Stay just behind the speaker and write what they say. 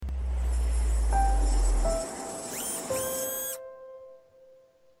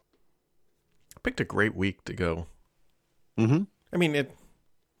Picked a great week to go. Mm-hmm. I mean, it.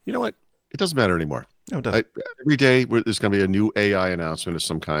 You know what? It doesn't matter anymore. No, it doesn't. Every day there's going to be a new AI announcement of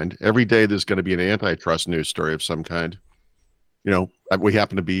some kind. Every day there's going to be an antitrust news story of some kind. We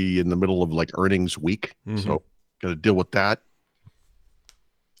happen to be in the middle of like earnings week, so got to deal with that.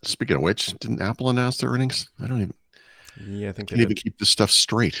 Speaking of which, didn't Apple announce their earnings? I don't even. Yeah, I think can't even keep this stuff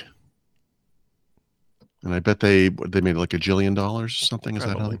straight. And I bet they made like $1 jillion or something. Is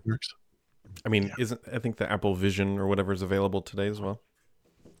that how it works? I mean, I think the Apple Vision or whatever is available today as well?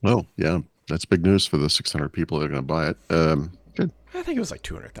 Oh, yeah. That's big news for the 600 people that are going to buy it. Good. I think it was like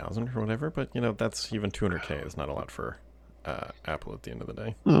 200,000 or whatever, but that's even 200K is not a lot for Apple at the end of the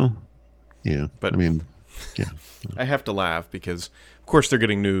day. Oh, yeah. But I mean, yeah. I have to laugh because, of course, they're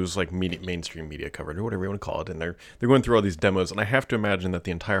getting news like mainstream media coverage or whatever you want to call it, and they're going through all these demos, and I have to imagine that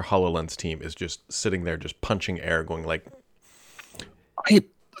the entire HoloLens team is just sitting there, just punching air, going like, I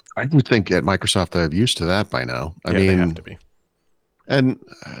would think at Microsoft they're used to that by now. I mean, they have to be. And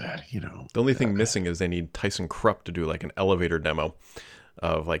the only thing missing is they need Tyson Krupp to do like an elevator demo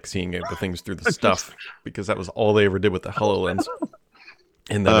of like seeing the things through the stuff, because that was all they ever did with the HoloLens,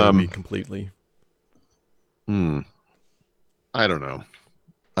 and then it would be completely. I don't know.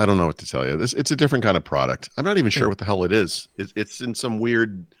 I don't know what to tell you. It's a different kind of product. I'm not even sure what the hell it is. It's in some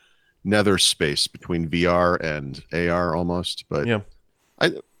weird nether space between VR and AR almost. But yeah,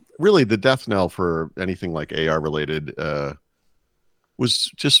 really the death knell for anything like AR related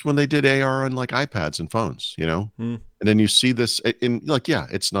was just when they did AR on like iPads and phones, and then you see this in like, yeah,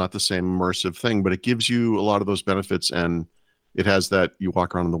 it's not the same immersive thing, but it gives you a lot of those benefits, and it has that you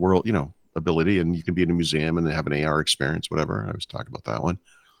walk around in the world, ability, and you can be in a museum and have an AR experience, whatever. I was talking about that one.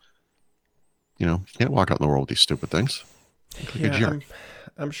 You can't walk out in the world with these stupid things. Yeah,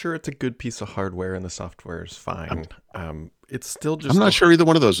 I'm sure it's a good piece of hardware and the software is fine. It's still just. I'm not sure either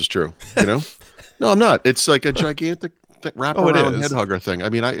one of those is true. No, I'm not. It's like a gigantic wrap around head hugger thing. I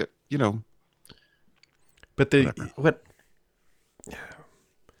mean, But what? I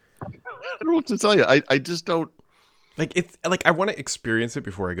don't know what to tell you. I just don't. Like it's like I want to experience it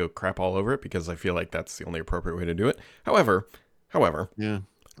before I go crap all over it, because I feel like that's the only appropriate way to do it. However, yeah,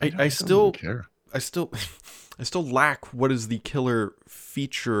 I still care. I still lack what is the killer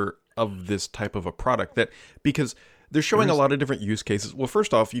feature of this type of a product, because they're showing a lot of different use cases. Well,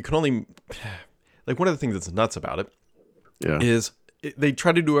 first off, you can only like one of the things that's nuts about it is they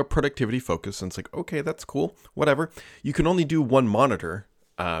try to do a productivity focus, and it's like, okay, that's cool, whatever. You can only do one monitor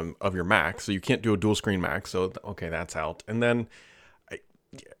of your Mac, so you can't do a dual screen Mac. So okay, that's out. And then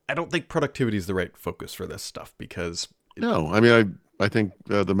I don't think productivity is the right focus for this stuff, because no, I mean I think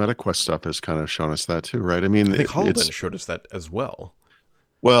the MetaQuest stuff has kind of shown us that too, right? I mean, I think HoloLens showed us that as well.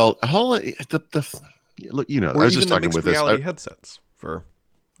 Well, look, I was just talking with reality headsets for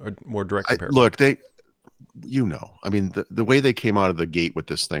a more direct comparison. Look, I mean, the way they came out of the gate with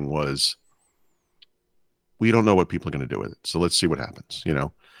this thing was, we don't know what people are going to do with it, so let's see what happens,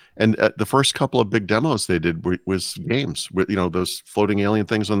 And the first couple of big demos they did was games with, those floating alien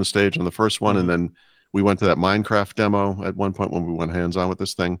things on the stage on the first one, and then we went to that Minecraft demo at one point when we went hands-on with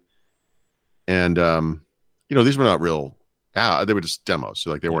this thing. And, these were not real, they were just demos.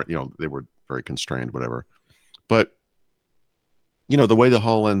 So like they weren't, they were very constrained, whatever. But, the way the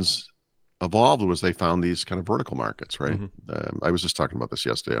HoloLens evolved was they found these kind of vertical markets, right? I was just talking about this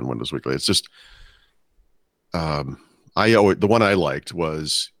yesterday on Windows Weekly. It's just, the one I liked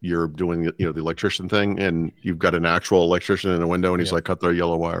was you're doing, the electrician thing, and you've got an actual electrician in a window, and he's like, cut the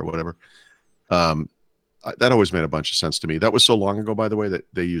yellow wire or whatever. That always made a bunch of sense to me. That was so long ago, by the way, that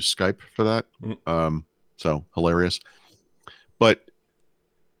they used Skype for that. So hilarious. But,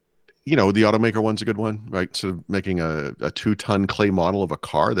 the automaker one's a good one, right? So making a 2-ton clay model of a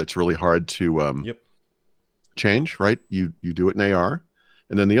car that's really hard to change, right? You do it in AR.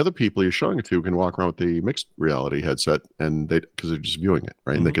 And then the other people you're showing it to can walk around with the mixed reality headset, and because they're just viewing it,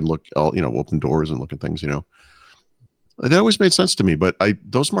 right? And they can look open doors and look at things, That always made sense to me, but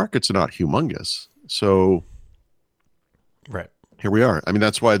those markets are not humongous. So right here we are. I mean,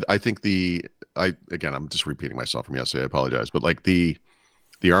 that's why I think again, I'm just repeating myself from yesterday. I apologize. But like the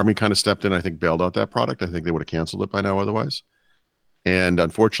Army kind of stepped in, I think bailed out that product. I think they would have canceled it by now otherwise. And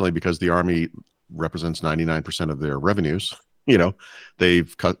unfortunately, because the Army represents 99% of their revenues, they're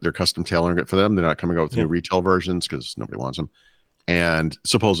custom tailoring it for them. They're not coming out with new retail versions because nobody wants them. And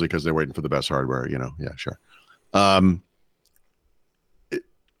supposedly because they're waiting for the best hardware, yeah, sure.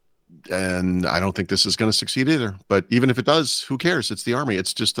 And I don't think this is going to succeed either. But even if it does, who cares? It's the Army.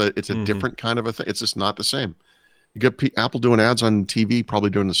 It's just it's a different kind of a thing. It's just not the same. You get Apple doing ads on TV, probably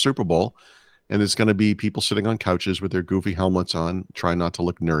during the Super Bowl, and it's going to be people sitting on couches with their goofy helmets on, trying not to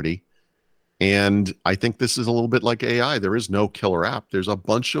look nerdy. And I think this is a little bit like AI. There is no killer app. There's a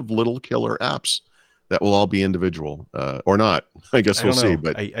bunch of little killer apps that will all be individual or not. I guess I we'll don't see. know.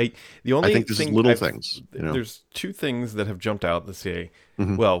 But The I only think this is thing little things. there's two things that have jumped out that say,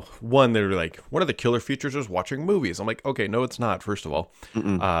 Mhm. well, one, they're like, one of the killer features is watching movies. I'm like, okay, no, it's not. First of all,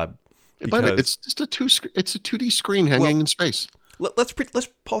 But because it's just it's a 2D screen hanging in space. let's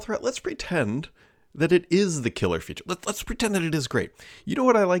Paul Threat, let's pretend that it is the killer feature. Let's pretend that it is great. You know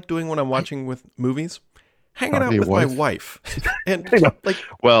what I like doing when I'm watching with movies? Hanging out with my wife. And like,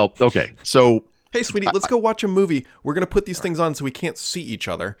 well, okay. So, hey, sweetie, let's go watch a movie. We're going to put these things on so we can't see each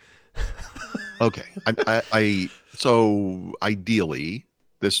other. okay. So ideally,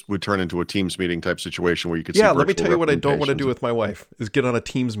 this would turn into a Teams meeting type situation where you could see let me tell you what I don't want to representations. do with my wife is get on a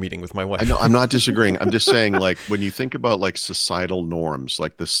Teams meeting with my wife. I know, I'm not disagreeing. I'm just saying, like, when you think about like societal norms,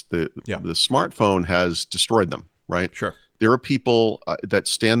 like this, the smartphone has destroyed them, right? Sure. There are people that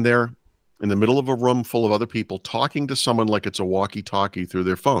stand there in the middle of a room full of other people talking to someone like it's a walkie-talkie through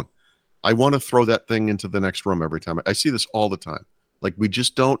their phone. I want to throw that thing into the next room every time. I see this all the time. Like, we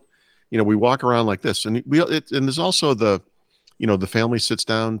just don't, we walk around like this, and and there's also the family sits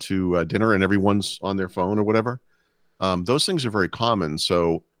down to dinner and everyone's on their phone or whatever. Those things are very common.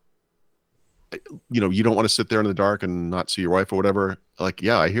 So, you don't want to sit there in the dark and not see your wife or whatever. Like,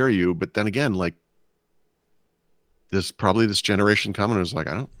 yeah, I hear you. But then again, like, there's probably this generation coming who's like,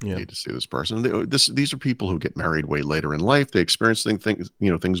 I don't need to see this person. These are people who get married way later in life. They experience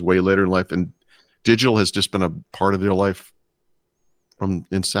things way later in life. And digital has just been a part of their life from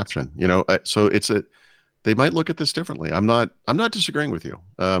inception, so they might look at this differently. I'm not disagreeing with you.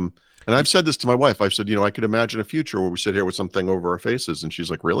 And I've said this to my wife. I've said, I could imagine a future where we sit here with something over our faces, and she's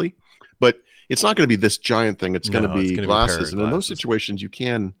like, really? But it's not going to be this giant thing. It's going to be glasses. And in those situations, you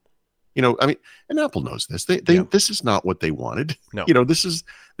can, and Apple knows this. This is not what they wanted. No. This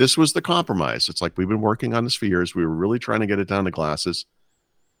was the compromise. It's like, we've been working on this for years. We were really trying to get it down to glasses.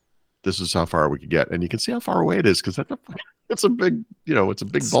 This is how far we could get, and you can see how far away it is because it's a big, it's a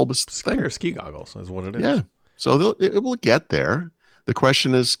big bulbous thing. Pair of ski goggles is what it is. Yeah, so it will get there. The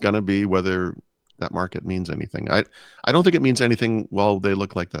question is going to be whether that market means anything. I don't think it means anything while they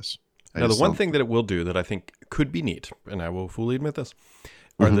look like this. Now, the one thing that it will do that I think could be neat, and I will fully admit this,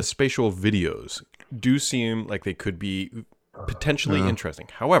 are the spatial videos. Do seem like they could be potentially interesting.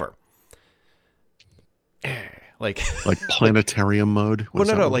 However, like planetarium mode. Well,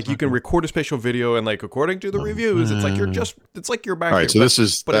 no, like you can record a spatial video, and like according to the reviews, it's like you're back. All right, here, so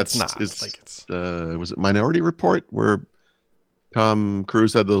it's not. Was it Minority Report where Tom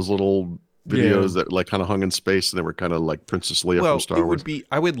Cruise had those little videos that like kind of hung in space and they were kind of like Princess Leia from Star Wars?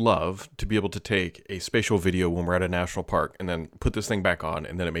 I would love to be able to take a spatial video when we're at a national park and then put this thing back on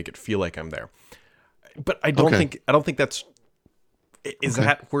and then make it feel like I'm there. But I don't think that's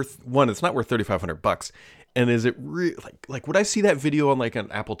that worth one. It's not worth $3,500. And is it like would I see that video on like an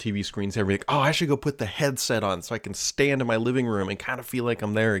Apple TV screen? Say, everything, oh, I should go put the headset on so I can stand in my living room and kind of feel like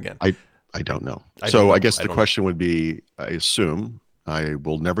I'm there again. I don't know. I guess the question would be, I assume I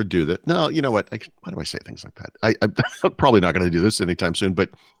will never do that. No, you know what? Why do I say things like that? I'm probably not going to do this anytime soon, but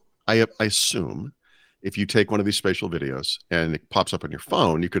I assume if you take one of these spatial videos and it pops up on your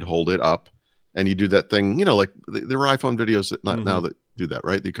phone, you could hold it up and you do that thing, like there are iPhone videos that now that do that,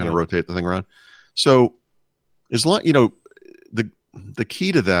 right? You kind of rotate the thing around. So as long, the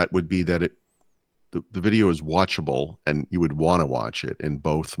key to that would be that the video is watchable and you would want to watch it in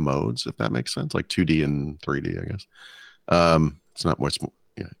both modes, if that makes sense, like 2D and 3D, I guess. It's not much.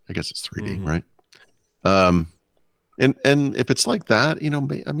 Yeah, I guess it's 3D, right? And if it's like that,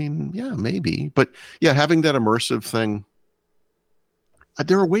 I mean, yeah, maybe. But yeah, having that immersive thing.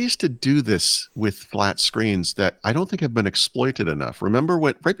 There are ways to do this with flat screens that I don't think have been exploited enough. Remember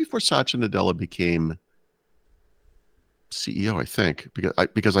right before Satya Nadella became CEO, I think,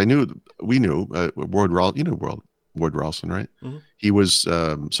 because we knew Ward Ralston, right? Mm-hmm. He was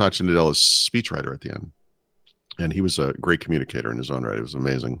Satya Nadella's speechwriter at the end, and he was a great communicator in his own right. He was an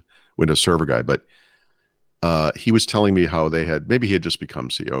amazing Windows Server guy, but he was telling me how maybe he had just become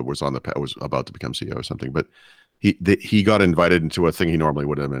CEO, was about to become CEO or something, but he got invited into a thing he normally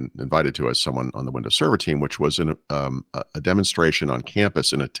would have been invited to as someone on the Windows Server team, which was in a demonstration on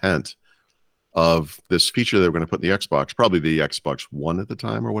campus in a tent of this feature they were going to put in the Xbox, probably the Xbox One at the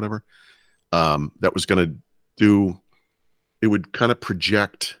time or whatever, that was going to it would kind of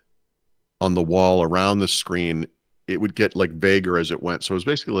project on the wall around the screen. It would get like vaguer as it went. So it was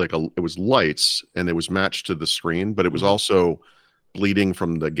basically it was lights and it was matched to the screen, but it was also bleeding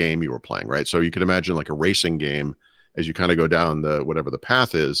from the game you were playing, right? So you could imagine like a racing game as you kind of go down whatever the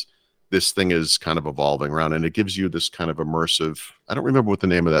path is, this thing is kind of evolving around and it gives you this kind of immersive, I don't remember what the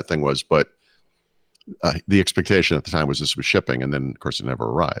name of that thing was, but the expectation at the time was this was shipping, and then of course it never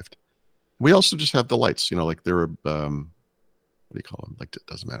arrived. We also just have the lights, like there are what do you call them? Like, it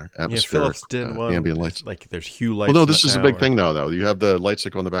doesn't matter. Atmospheric, Philips did one. ambient lights. Like there's hue lights. Well, no, this is a big thing now, though. You have the lights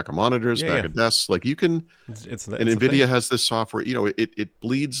that go on the back of monitors, back of desks. Like you can, it's and NVIDIA has this software. It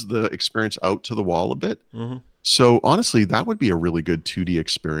bleeds the experience out to the wall a bit. Mm-hmm. So honestly, that would be a really good 2D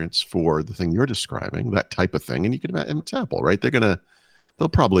experience for the thing you're describing, that type of thing. And you can imagine it's Apple, right? They'll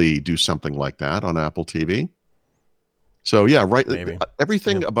probably do something like that on Apple TV. So yeah, right. Maybe.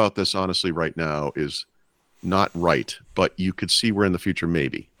 Everything about this, honestly, right now is not right, but you could see we're in the future,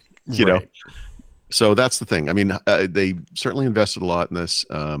 maybe, you know? So that's the thing. I mean, they certainly invested a lot in this.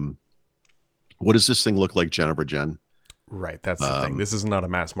 What does this thing look like, gen over gen? Right. That's the thing. This is not a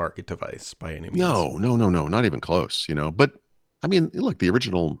mass market device by any means. No, not even close, But I mean, look, the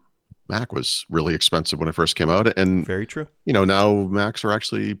original Mac was really expensive when it first came out. And very true. Now Macs are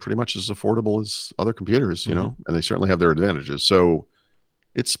actually pretty much as affordable as other computers, and they certainly have their advantages. So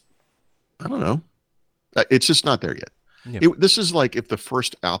it's, I don't know. It's just not there yet. Yeah. This is like if the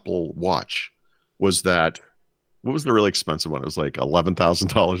first Apple Watch was that, what was the really expensive one? It was like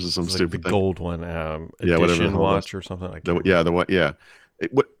 $11,000 or some stupid the thing. Gold one, edition watch or something like that. The one, yeah.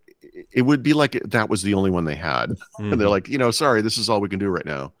 It would be like that was the only one they had. And they're like, sorry, this is all we can do right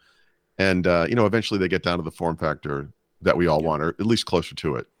now. And, eventually they get down to the form factor that we all want, or at least closer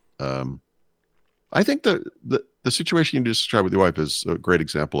to it. I think the situation you described with your wife is a great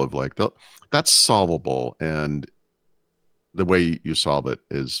example of like that's solvable, and the way you solve it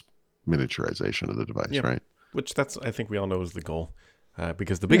is miniaturization of the device, right? Which I think we all know is the goal,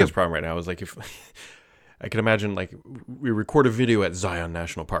 because the biggest problem right now is like if I can imagine like we record a video at Zion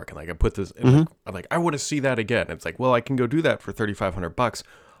National Park and like I put this, and I'm like I want to see that again. It's like, well, I can go do that for $3,500.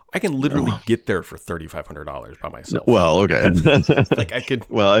 I can literally get there for $3,500 by myself. Well, okay. Like I could.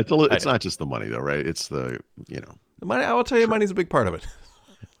 Well, it's not just the money though, right? It's the the money. I will tell you, money's a big part of it.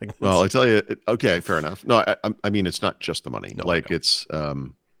 Well, I tell you, okay, fair enough. No, I mean it's not just the money. No, like it's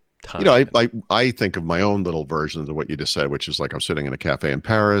I think of my own little versions of what you just said, which is like I'm sitting in a cafe in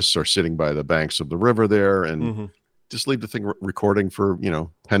Paris or sitting by the banks of the river there, and just leave the thing recording for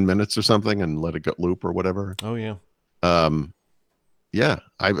 10 minutes or something and let it go loop or whatever. Oh yeah. Yeah,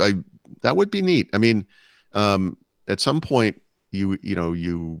 I that would be neat. I mean, at some point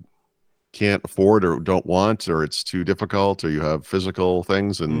you can't afford or don't want, or it's too difficult, or you have physical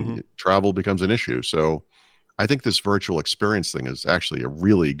things and travel becomes an issue. So I think this virtual experience thing is actually a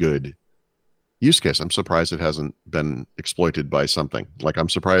really good use case. I'm surprised it hasn't been exploited by something. Like I'm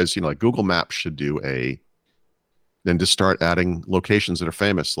surprised, like Google Maps should do then just start adding locations that are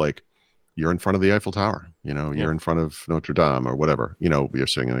famous, like you're in front of the Eiffel Tower, you're in front of Notre Dame or whatever, you're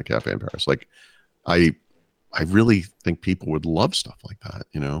sitting in a cafe in Paris. Like I really think people would love stuff like that,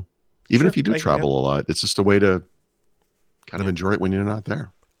 even if you do travel a lot. It's just a way to kind of enjoy it when you're not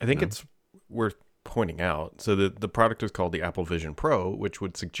there. I think it's worth pointing out. So the product is called the Apple Vision Pro, which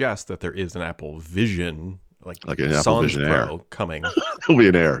would suggest that there is an Apple Vision, like an Apple Vision Pro Air coming. It'll be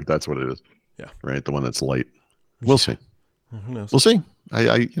an Air. That's what it is. Yeah. Right. The one that's light. We'll see. Who knows? We'll see.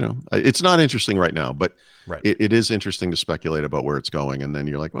 It's not interesting right now, but it is interesting to speculate about where it's going. And then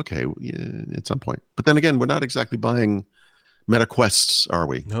you're like, okay, at some point. But then again, we're not exactly buying Meta Quests, are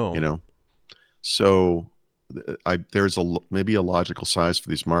we? No. So there's maybe a logical size for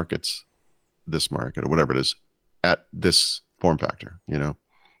these markets, this market or whatever it is, at this form factor, and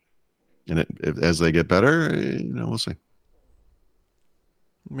as they get better, we'll see.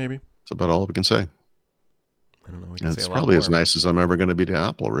 Maybe. That's about all we can say. I don't know. It's probably as nice as I'm ever going to be to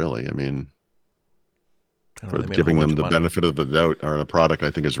Apple, really. I mean, for giving them the benefit of the doubt on a product, I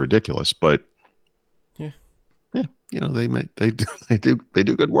think is ridiculous. But yeah, they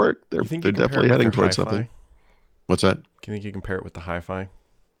do good work. They're definitely heading towards something. What's that? Can you think you compare it with the Hi-Fi?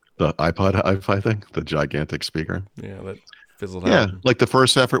 The iPod Hi-Fi thing, the gigantic speaker. Yeah, that fizzled out. Yeah, like the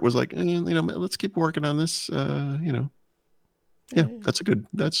first effort was like, let's keep working on this. Yeah,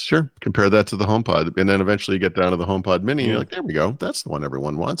 that's sure. Compare that to the HomePod. And then eventually you get down to the HomePod Mini. And you're like, there we go. That's the one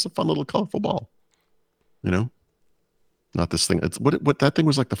everyone wants. A fun little colorful ball. Not this thing. It's what that thing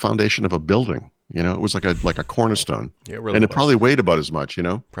was like the foundation of a building. It was like a cornerstone. Yeah, it really and it probably weighed about as much,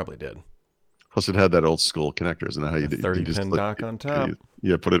 Probably did. Plus it had that old school connector. Isn't that how you do 30-pin dock on top?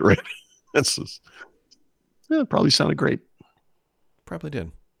 Yeah, put it right. It probably sounded great. Probably did.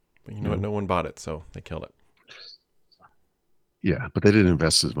 But you know what? No one bought it, so they killed it. Yeah, but they didn't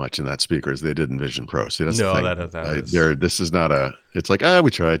invest as much in that speaker as they did in Vision Pro. See, that's the thing. This is not it's like,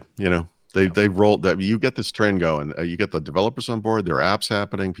 we tried, They rolled that. You get this trend going. You get the developers on board. There are apps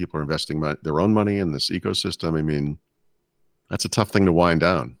happening. People are investing their own money in this ecosystem. I mean, that's a tough thing to wind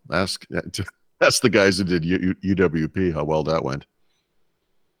down. That's the guys that did UWP. How well that went.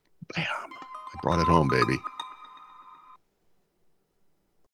 Bam! I brought it home, baby.